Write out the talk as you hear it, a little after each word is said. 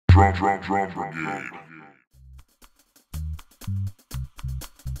Drum Brigade.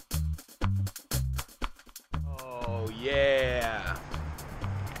 Oh yeah.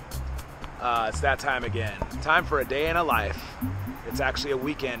 It's that time again. Time for a day in a life. It's actually a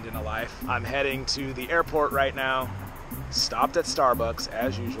weekend in a life. I'm heading to the airport right now. Stopped at Starbucks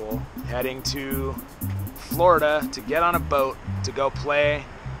as usual. Heading to Florida to get on a boat to go play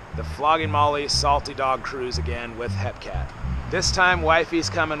the Flogging Molly Salty Dog Cruise again with Hepcat. This time wifey's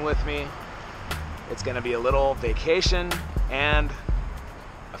coming with me. It's gonna be a little vacation and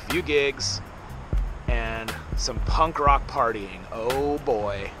a few gigs and some punk rock partying. Oh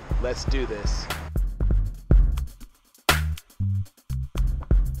boy, let's do this.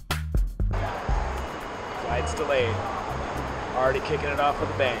 Flight's delayed. Already kicking it off with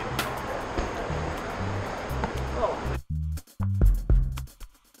a bang.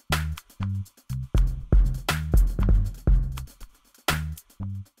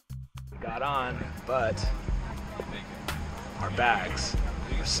 Got on, but our bags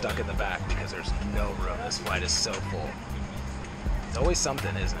are stuck in the back because there's no room. This flight is so full. It's always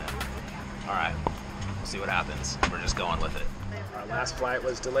something, isn't it? All right, we'll see what happens. We're just going with it. Our last flight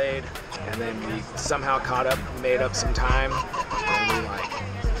was delayed, and then we somehow caught up, made up some time, and we like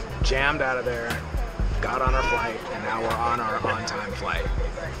jammed out of there, got on our flight, and now we're on our on-time flight.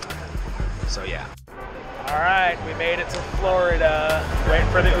 So yeah. All right, we made it to Florida. Waiting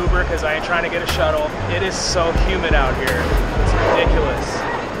for the Uber because I ain't trying to get a shuttle. It is so humid out here. It's ridiculous.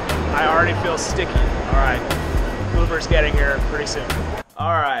 I already feel sticky. All right, Uber's getting here pretty soon.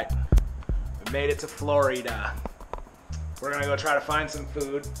 All right, we made it to Florida. We're gonna go try to find some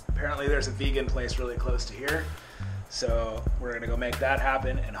food. Apparently there's a vegan place really close to here. So we're gonna go make that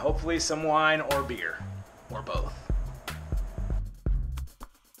happen and hopefully some wine or beer, or both.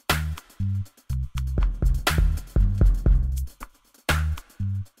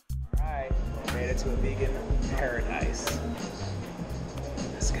 To a vegan paradise.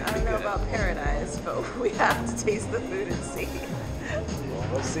 I don't know about paradise, but we have to taste the food and see. Well,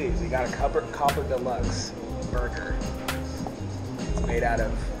 we'll see. We got a Copper Deluxe burger. It's made out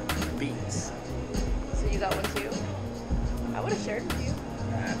of beets. So you got one too? I would have shared with you.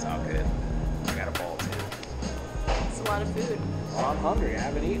 That's all good. I got a bowl too. It's a lot of food. Well, I'm hungry. I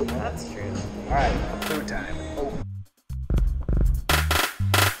haven't eaten. That's true. All right, food time. Oh.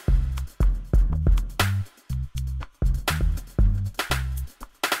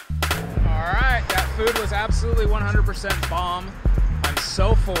 Food was absolutely 100% bomb. I'm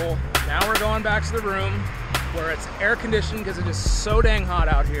so full. Now we're going back to the room where it's air conditioned because it is so dang hot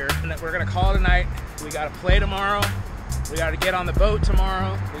out here. And we're gonna call it a night. We gotta play tomorrow. We gotta get on the boat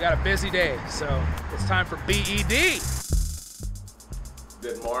tomorrow. We got a busy day, so it's time for BED.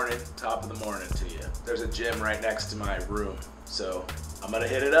 Good morning, top of the morning to you. There's a gym right next to my room, so I'm gonna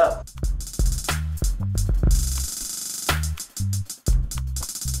hit it up.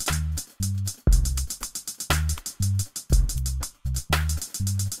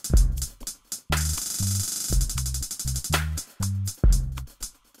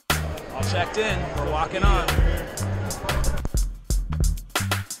 Checked in, we're walking on.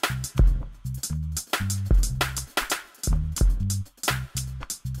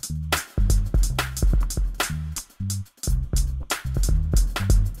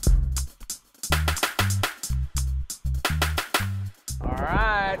 All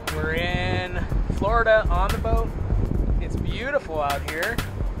right, we're in Florida on the boat. It's beautiful out here,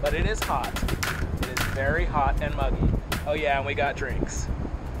 but it is hot. It is very hot and muggy. Oh yeah, and we got drinks.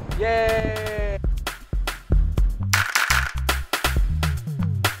 Yay!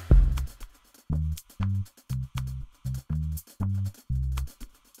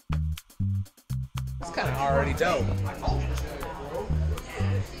 It's kind of already dope.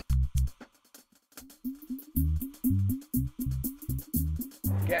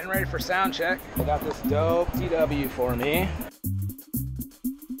 Getting ready for sound check. I got this dope TW for me.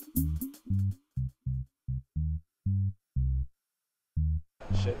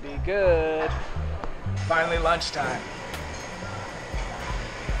 Should be good. Finally lunchtime.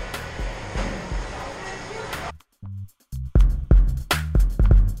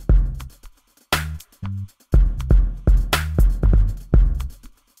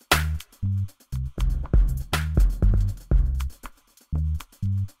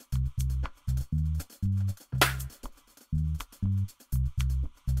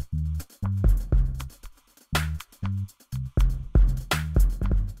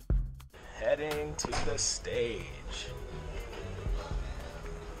 Heading to the stage.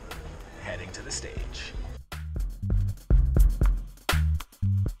 Heading to the stage.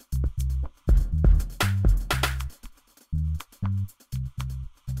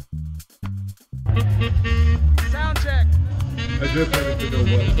 I just wanted to know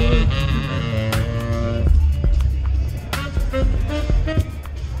what was.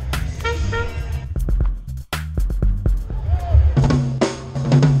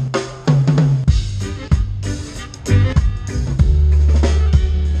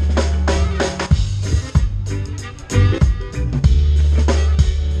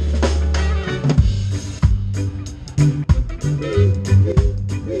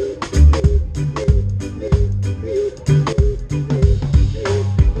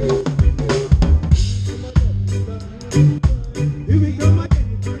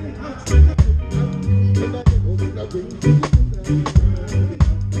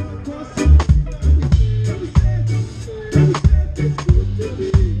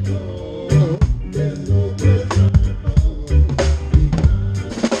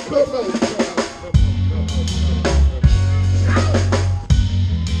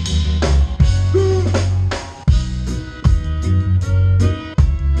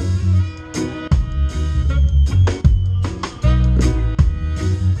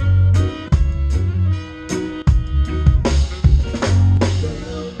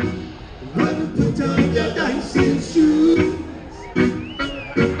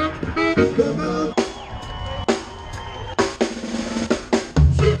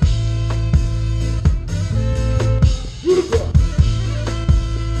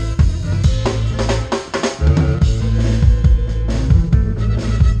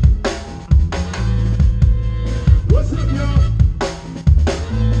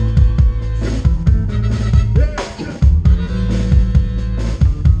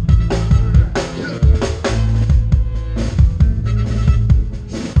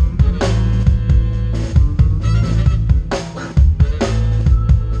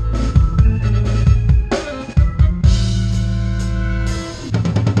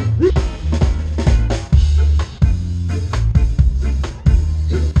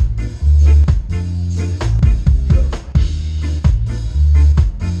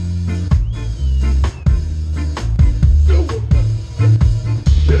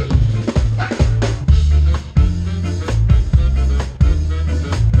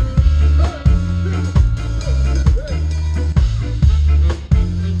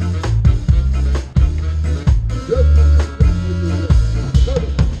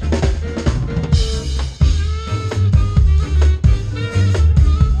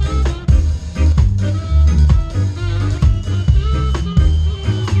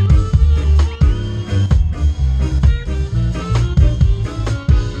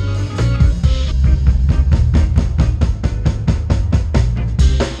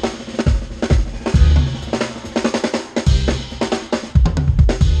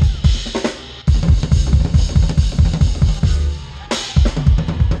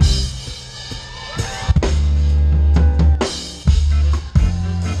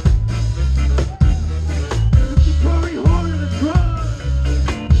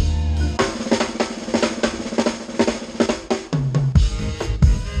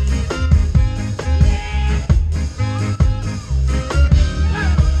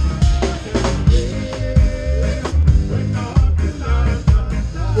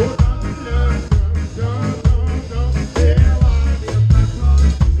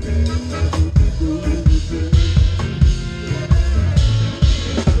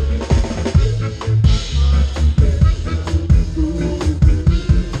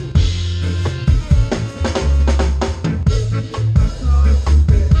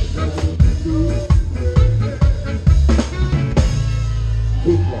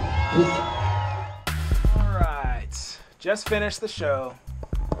 Just finished the show.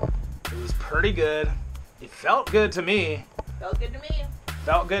 It was pretty good. It felt good to me. Felt good to me.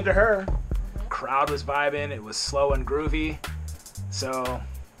 Felt good to her. Crowd was vibing. It was slow and groovy. So,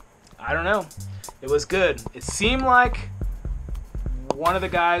 I don't know. It was good. It seemed like one of the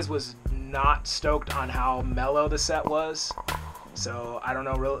guys was not stoked on how mellow the set was. So, I don't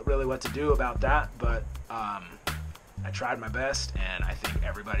know really what to do about that. But I tried my best, and I think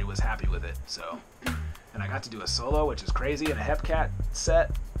everybody was happy with it. So, and I got to do a solo, which is crazy, and a Hepcat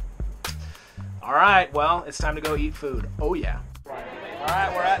set. All right, well, it's time to go eat food. Oh, yeah. All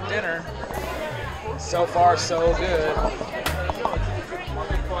right, we're at dinner. So far, so good.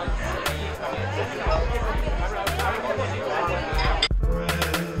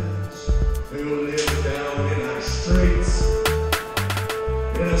 Friends who live down in our streets,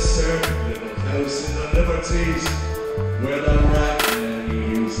 in a certain little house in the Liberties, where the right man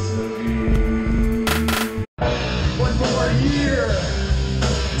used to be. One more year,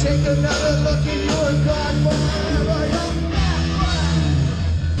 take another look at your God forever young.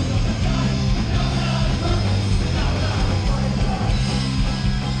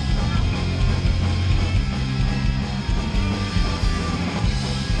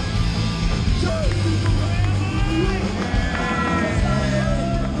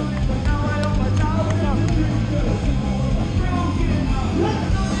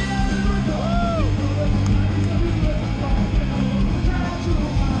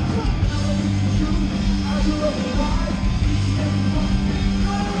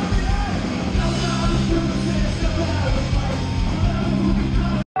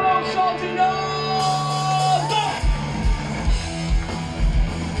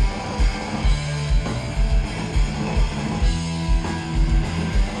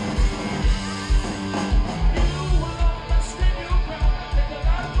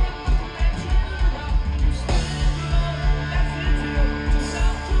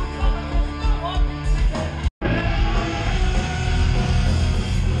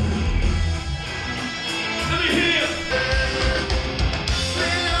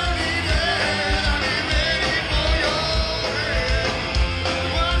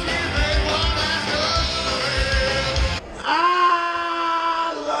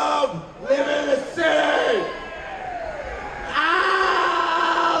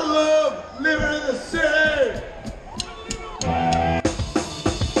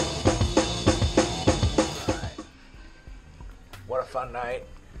 fun night.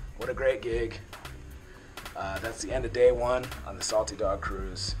 What a great gig. That's the end of day 1 on the Salty Dog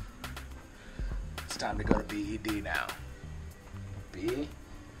Cruise. It's time to go to BED now. BED.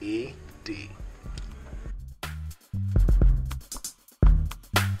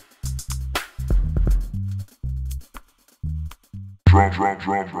 Drum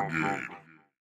Brigade.